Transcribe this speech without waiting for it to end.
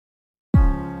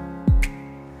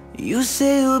You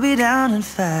say you'll be down in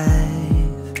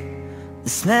 5. The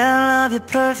smell of your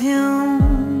perfume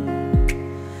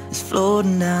is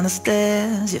floating down the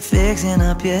stairs. You're fixing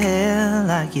up your hair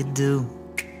like you do.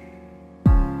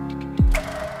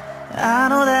 I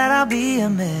know that I'll be a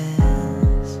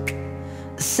mess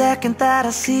the second that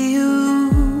I see you.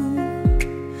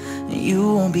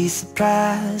 You won't be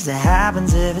surprised, it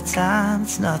happens every time,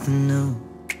 it's nothing new.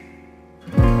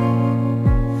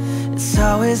 It's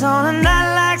always on a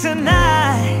night like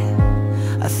tonight.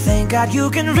 I thank God you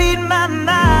can read my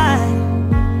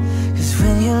mind, 'cause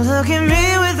when you look at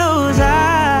me with those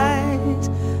eyes,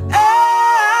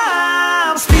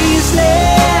 I'm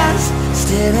speechless,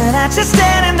 staring at you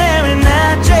standing there in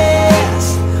that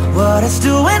dress. What it's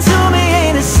doing to me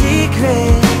ain't a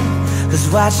secret, 'cause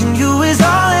watching you is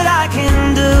all that I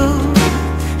can do.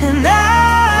 And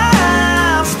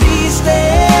I'm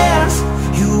speechless.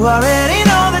 You already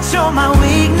know that you're my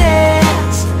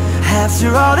weakness. After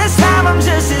all this time I'm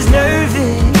just as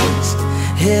nervous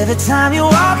every time you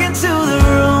walk into the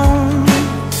room.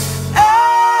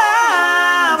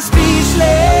 I'm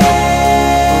speechless.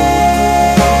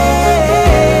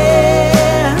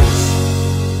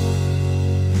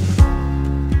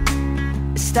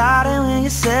 It started when you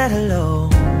said hello,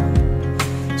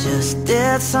 just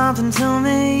did something to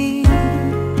me.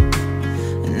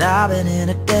 And I've been in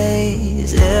a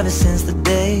daze ever since the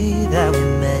day that we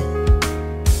met.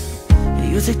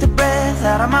 You take the breath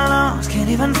out of my lungs, can't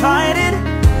even fight it,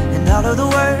 and all of the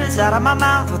words out of my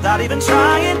mouth without even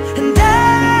trying. And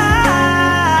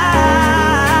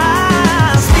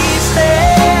I'm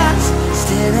speechless,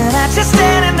 staring at you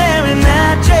standing there in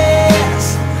that dress.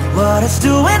 What it's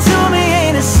doing to me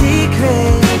ain't a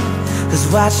secret, 'cause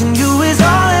watching you is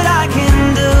all that I can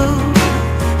do.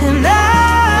 And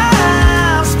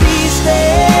I'm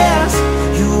speechless.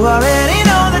 You already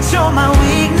know that you're my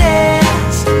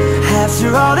weakness. After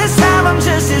all this time I'm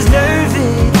just as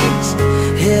nervous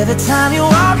every time you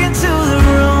walk into the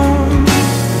room.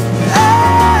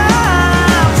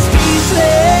 I'm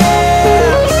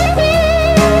speechless.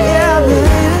 Yeah,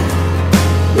 baby.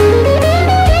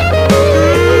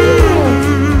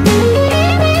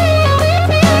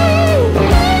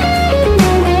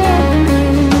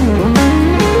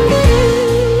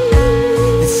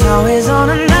 It's always on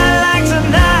a night like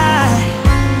tonight.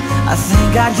 I thank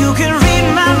God you can read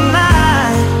my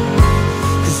mind,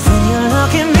 'cause when you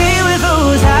look at me with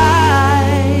those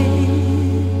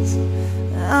eyes,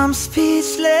 I'm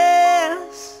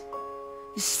speechless.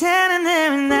 You're standing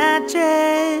there in that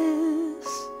dress.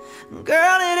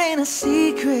 Girl, it ain't a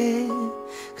secret,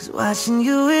 'cause watching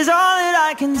you is all that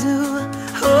I can do.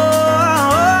 Oh,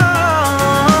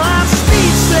 I'm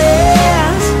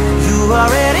speechless. You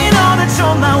already know that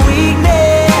you're my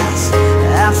weakness.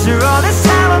 After all this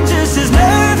time I'm just as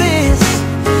nervous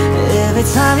every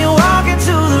time you